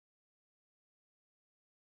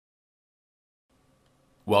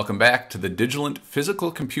Welcome back to the Digilent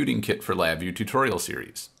Physical Computing Kit for LabVIEW tutorial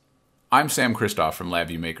series. I'm Sam Christoph from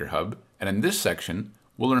LabVIEW MakerHub, and in this section,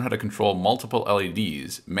 we'll learn how to control multiple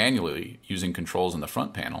LEDs manually using controls in the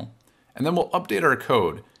front panel, and then we'll update our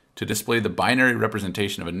code to display the binary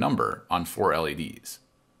representation of a number on 4 LEDs.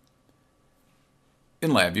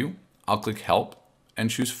 In LabVIEW, I'll click Help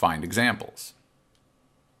and choose Find Examples.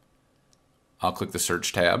 I'll click the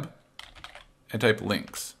Search tab and type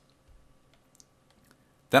Links.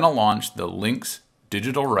 Then I'll launch the Links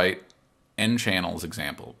Digital Write N Channels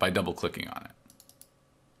example by double-clicking on it.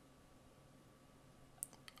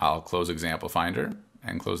 I'll close Example Finder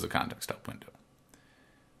and close the Context Help window.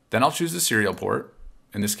 Then I'll choose the serial port,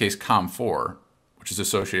 in this case COM4, which is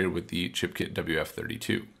associated with the chipkit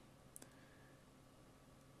WF32.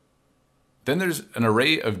 Then there's an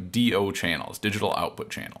array of DO channels, digital output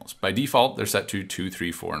channels. By default, they're set to 2,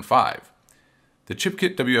 3, 4, and 5. The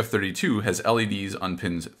chipkit WF32 has LEDs on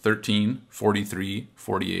pins 13, 43,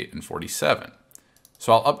 48, and 47.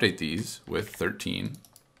 So I'll update these with 13,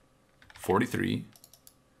 43,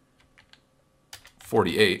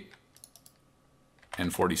 48,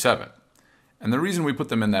 and 47. And the reason we put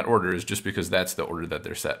them in that order is just because that's the order that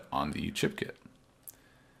they're set on the chipkit.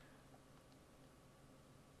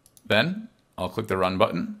 Then I'll click the Run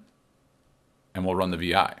button, and we'll run the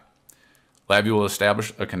VI. LabVIEW will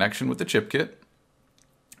establish a connection with the chipkit,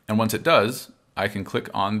 and once it does, I can click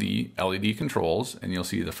on the LED controls, and you'll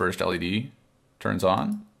see the first LED turns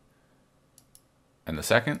on, and the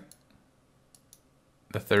second,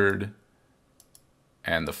 the third,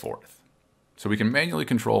 and the fourth. So we can manually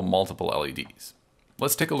control multiple LEDs.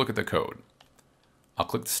 Let's take a look at the code. I'll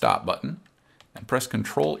click the Stop button and press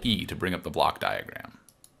Ctrl E to bring up the block diagram.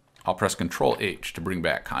 I'll press Ctrl H to bring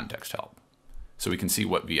back context help so we can see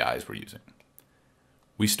what VIs we're using.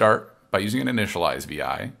 We start by using an initialize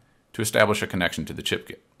VI to establish a connection to the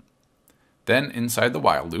chipkit. Then inside the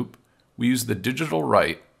while loop, we use the digital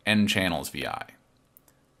write N channels VI.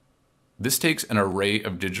 This takes an array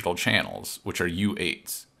of digital channels, which are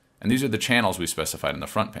U8s, and these are the channels we specified in the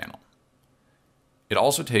front panel. It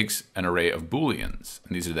also takes an array of Booleans,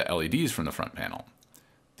 and these are the LEDs from the front panel.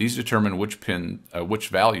 These determine which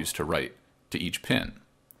values to write to each pin.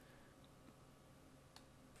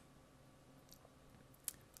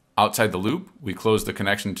 Outside the loop, we close the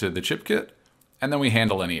connection to the chipkit, and then we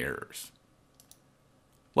handle any errors.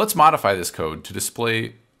 Let's modify this code to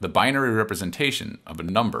display the binary representation of a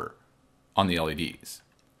number on the LEDs.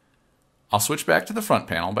 I'll switch back to the front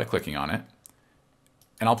panel by clicking on it,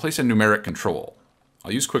 and I'll place a numeric control.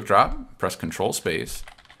 I'll use Quick Drop, press Control Space,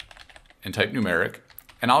 and type numeric,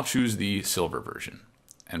 and I'll choose the silver version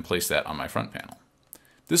and place that on my front panel.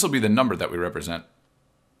 This will be the number that we represent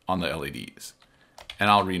on the LEDs, and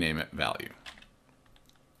I'll rename it value.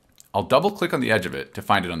 I'll double click on the edge of it to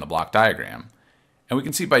find it on the block diagram, and we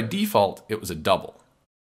can see by default it was a double.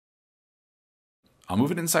 I'll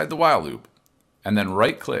move it inside the while loop, and then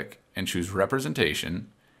right click and choose representation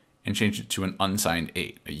and change it to an unsigned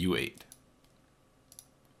 8, a U8.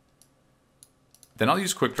 Then I'll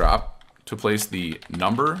use Quick Drop to place the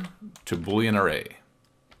number to Boolean array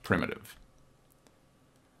primitive.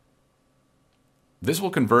 This will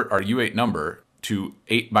convert our U8 number to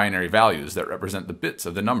 8 binary values that represent the bits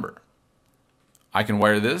of the number. I can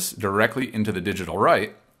wire this directly into the digital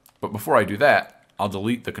write, but before I do that, I'll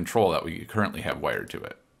delete the control that we currently have wired to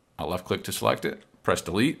it. I'll left click to select it, press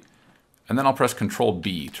delete, and then I'll press Ctrl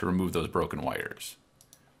B to remove those broken wires.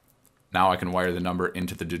 Now I can wire the number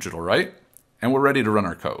into the digital write, and we're ready to run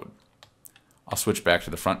our code. I'll switch back to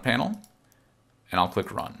the front panel, and I'll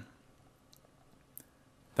click Run.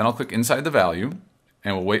 Then I'll click inside the value,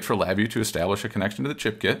 and we'll wait for LabVIEW to establish a connection to the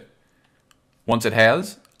chipkit. Once it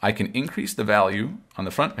has, I can increase the value on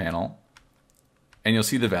the front panel, and you'll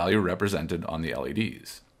see the value represented on the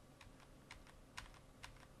LEDs.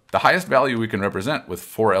 The highest value we can represent with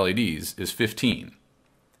 4 LEDs is 15.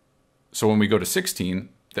 So when we go to 16,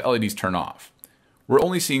 the LEDs turn off. We're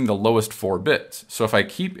only seeing the lowest 4 bits, so if I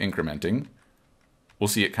keep incrementing, we'll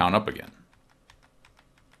see it count up again.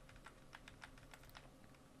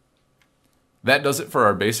 That does it for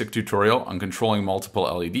our basic tutorial on controlling multiple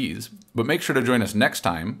LEDs, but make sure to join us next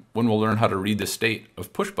time when we'll learn how to read the state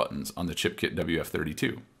of push buttons on the chipkit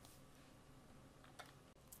WF32.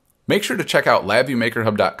 Make sure to check out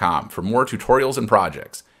LabViewMakerHub.com for more tutorials and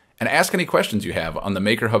projects, and ask any questions you have on the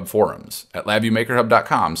MakerHub forums at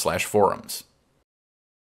LabViewMakerHub.com/forums.